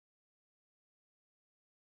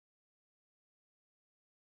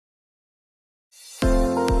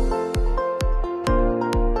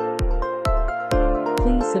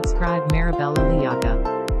subscribe Maribelaliyaga.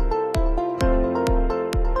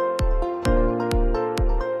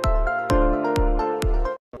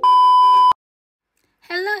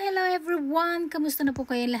 Hello everyone! Kamusta na po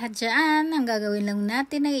kayo lahat dyan? Ang gagawin lang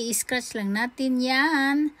natin ay i-scratch lang natin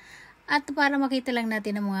yan. At para makita lang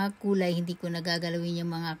natin ang mga kulay, hindi ko nagagalawin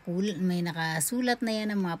yung mga kulay. May nakasulat na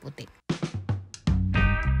yan ng mga puti.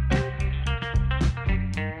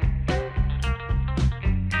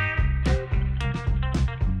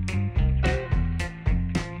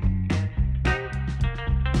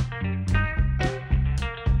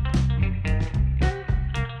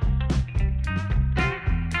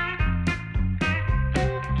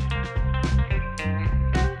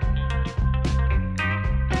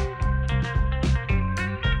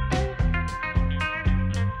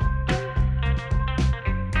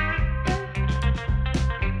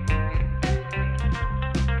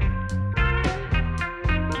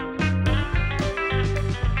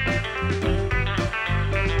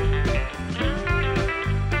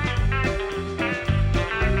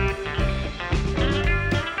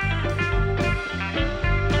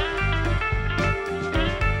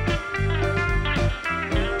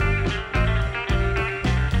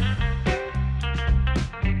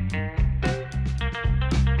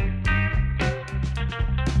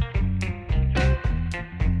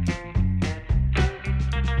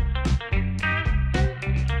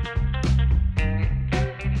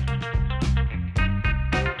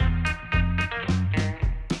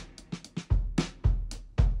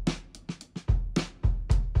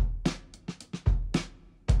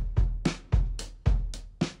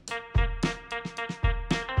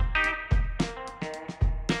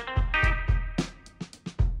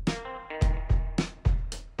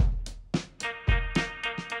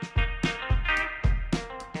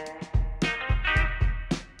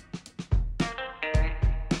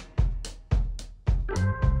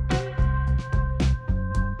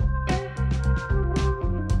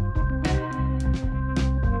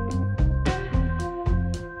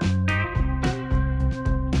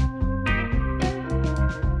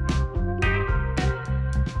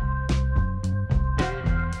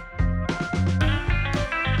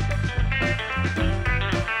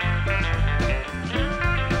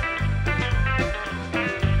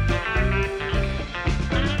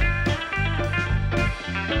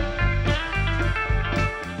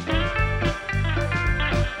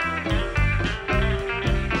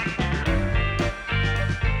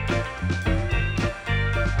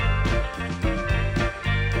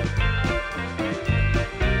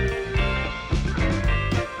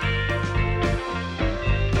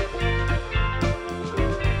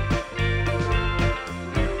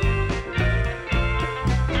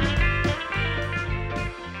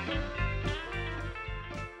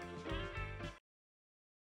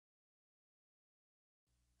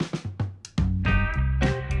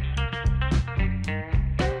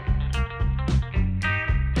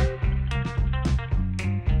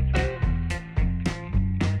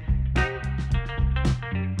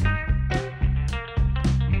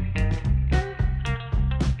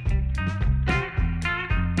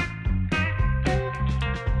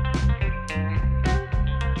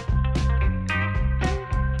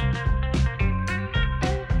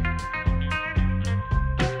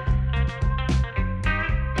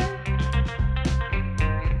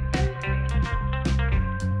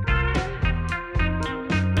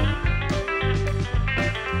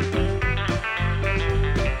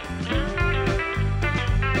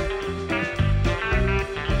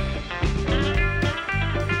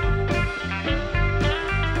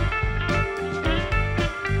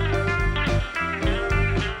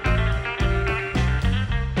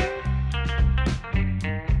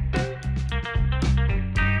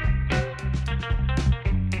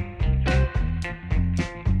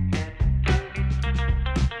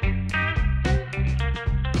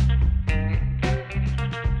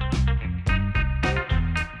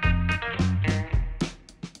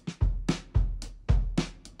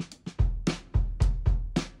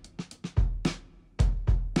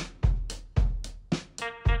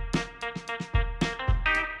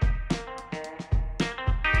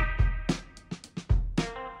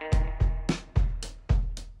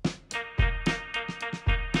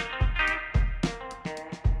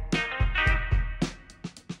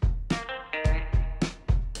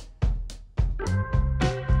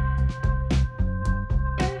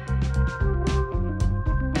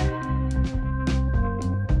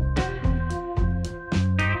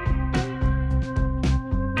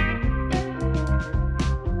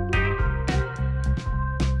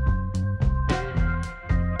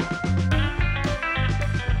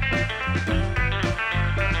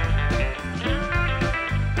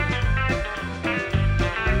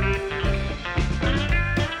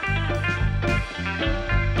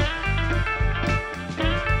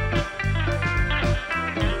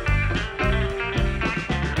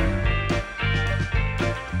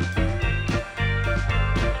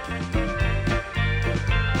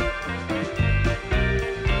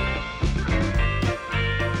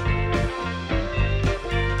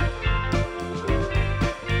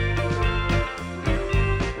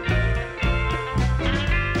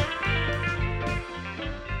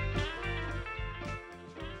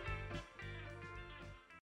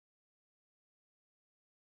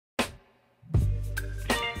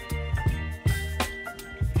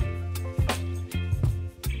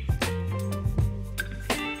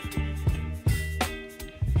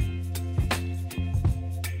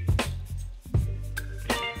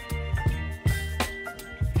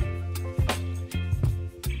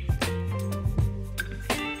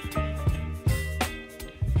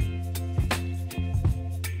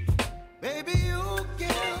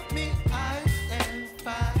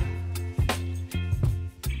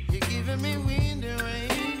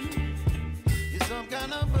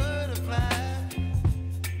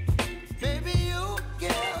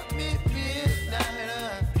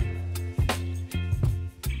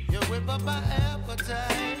 up my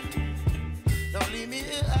appetite. Don't leave me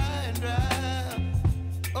here high and dry.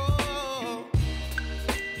 Oh,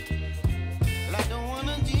 well, I don't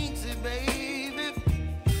wanna jinx it, baby,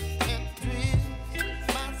 and twist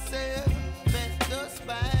myself at the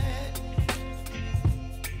spine.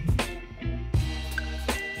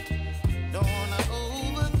 Don't wanna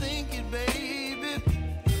overthink it, baby.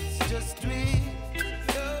 It's just twist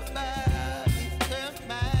your body and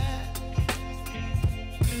mine.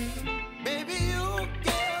 Baby, you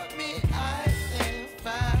give me ice and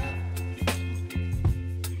fire.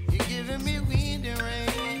 You're giving me wind and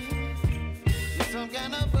rain. You're some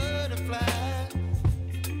kind of butterfly.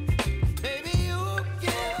 Baby, you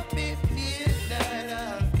give me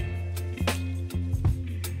midnight.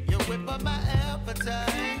 You whip up my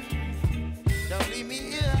appetite. Don't leave me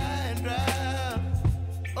here high and dry.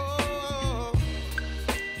 Oh,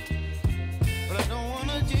 but I don't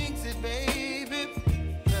wanna jinx it, baby.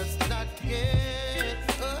 Let's not get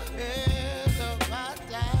ahead of my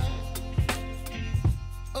time.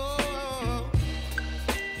 Oh,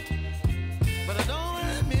 but I don't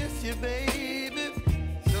wanna miss you, baby.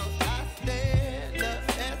 So I stand up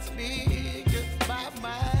and speak my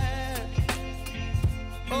mind.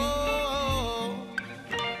 Oh.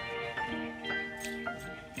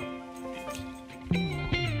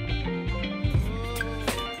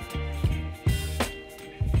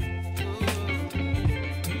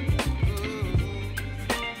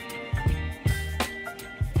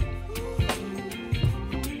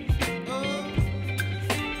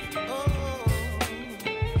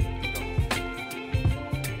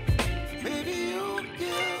 Baby, you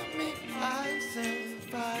give me ice and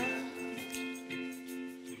fire.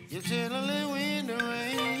 You're chilling wind and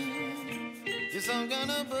rain. You're some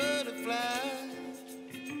kind of butterfly.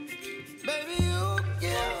 Baby, you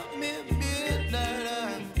give me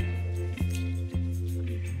midnight.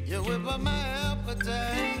 You whip up my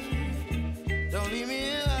appetite. Don't leave me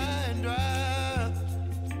here high and dry.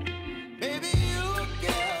 Baby, you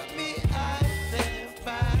give me ice and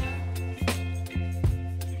fire.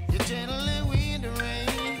 You're channeling wind and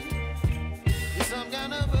rain. You're some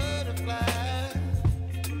kind of butterfly.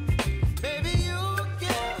 Baby, you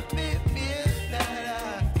give me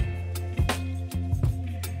midnight.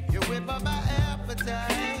 You whip up my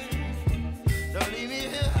appetite. Don't leave me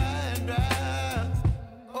here high and dry.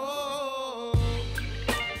 Oh,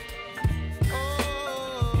 oh,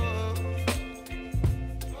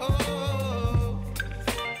 oh,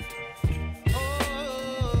 oh,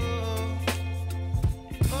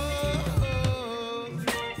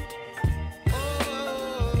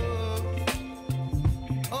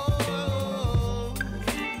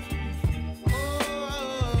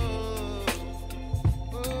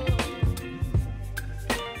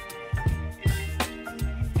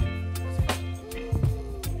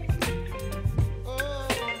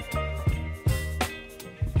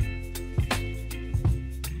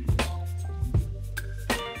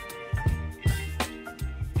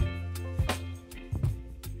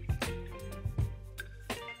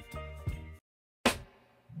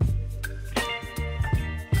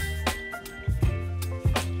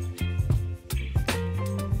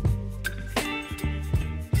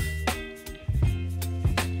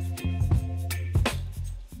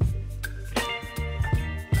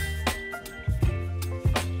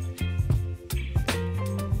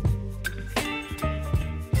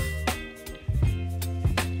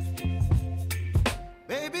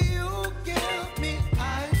 baby, you give me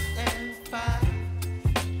ice and fire.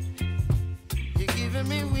 You're giving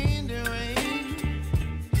me wind and rain.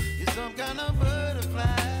 You're some kind of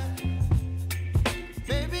butterfly.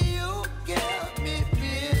 Baby, you give me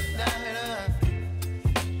midnight.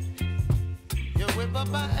 You whip up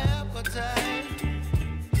my appetite.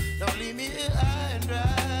 Don't leave me here high and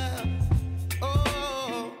dry.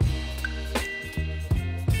 Oh,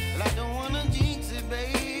 well, I don't wanna jinx it,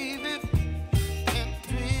 baby, and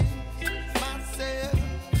twist myself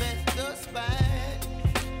at the spine.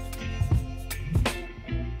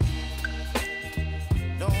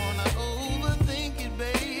 Don't wanna overthink it,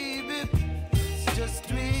 baby. It's just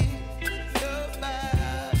twist your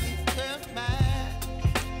body and mine.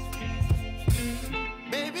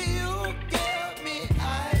 Baby, you give me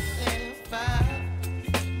ice and fire.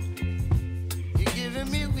 You're giving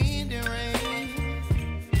me wind and rain.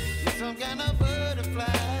 You're some kind of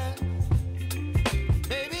butterfly.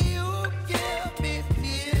 Baby, you give me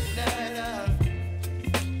midnight.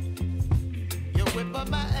 You whip up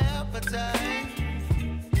my appetite.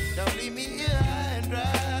 Don't leave me here high and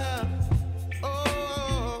dry.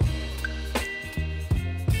 Oh,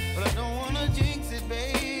 but I don't wanna jinx it,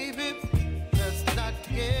 baby. Let's not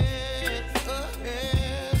get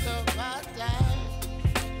ahead of my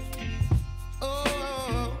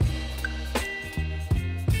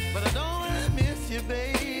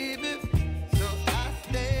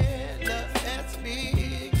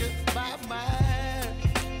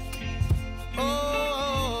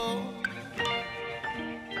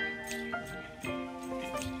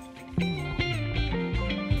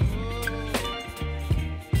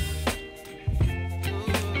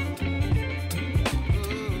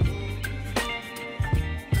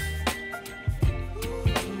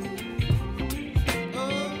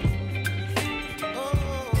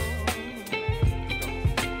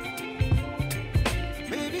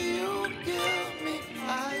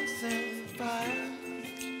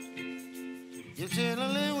You're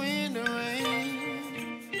chilling in the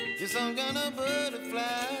rain. You're some kind of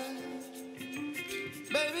butterfly.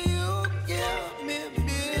 Baby, you give me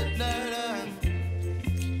midnight.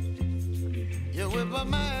 You whip up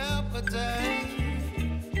my appetite.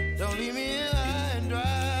 Don't leave me here high and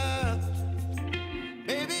dry.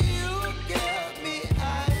 Baby, you give me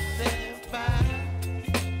ice and fire.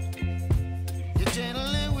 You're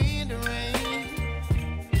channeling wind and rain.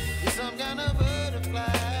 You're some kind of butterfly.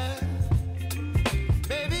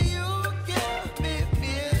 Baby, you give me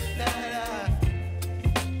midnight.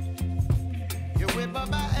 You whip up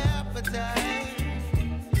my appetite.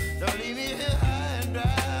 Don't leave me here high and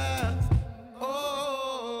dry.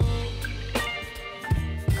 Oh,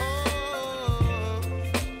 oh,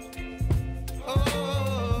 oh,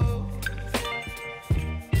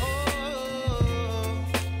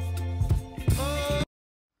 oh.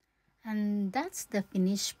 And that's the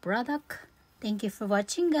finished product. Thank you for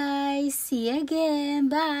watching, guys. See you again.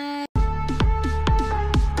 Bye.